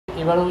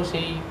এবারও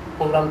সেই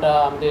প্রোগ্রামটা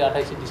আমাদের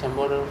 28শে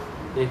ডিসেম্বর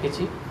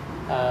রেখেছি।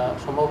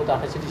 সম্ভবত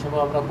 28শে ডিসেম্বর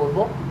আমরা করব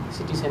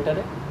সিটি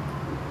সেন্টারে।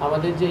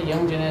 আমাদের যে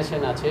ইয়ং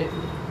জেনারেশন আছে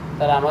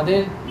তারা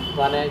আমাদের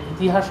মানে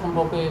ইতিহাস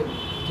সম্পর্কে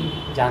কি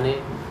জানে,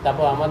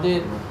 তারপর আমাদের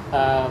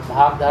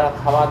ভাবধারা,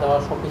 খাওয়া দাওয়া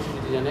সব কিছু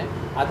যদি জানে,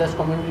 আদার্স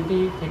কমিউনিটি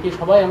থেকে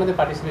সবাই আমাদের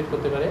পার্টিসিপেট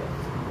করতে পারে।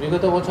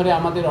 বিগত বছরে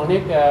আমাদের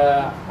অনেক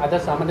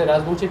আদার্স, আমাদের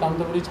রাজবংশী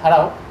কান্তপুরি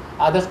ছাড়াও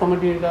আদার্স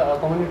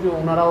কমিউনিটি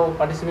ওনারাও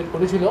পার্টিসিপেট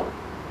করেছিল।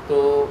 তো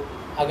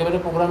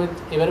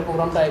এবারে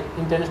প্রোগ্রামটা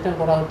ইন্টারন্যাশনাল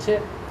করা হচ্ছে।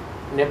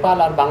 নেপাল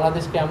আর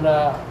বাংলাদেশকে আমরা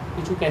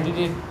কিছু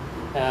ক্যান্ডিডেট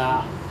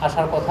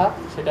আসার কথা,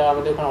 সেটা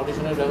আমাদের ওখানে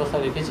অডিশনের ব্যবস্থা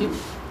রেখেছি।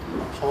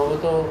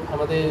 সম্ভবত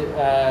আমাদের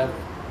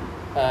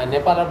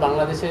নেপাল আর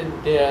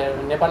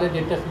নেপালের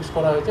ডেটটা ফিক্স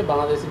করা হয়েছে,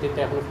 বাংলাদেশের ডেটটা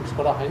এখনও ফিক্স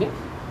করা হয়নি।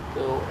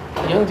 তো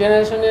ইয়ং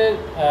জেনারেশনের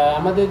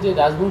আমাদের যে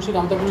রাজবংশী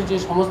কান্তপুরি যে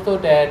সমস্ত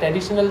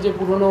ট্র্যাডিশনাল যে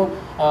পুরনো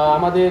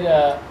আমাদের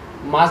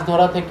মাছ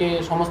ধরা থেকে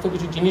সমস্ত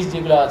কিছু জিনিস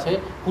যেগুলো আছে,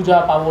 পূজা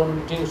পার্বণ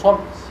যে সব,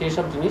 সেই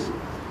সব জিনিস,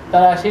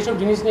 তারা সেই সব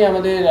জিনিস নিয়ে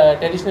আমাদের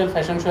ট্র্যাডিশনাল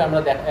ফ্যাশন শো আমরা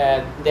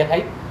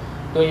দেখাই।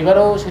 তো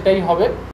এবারেও সেটাই হবে।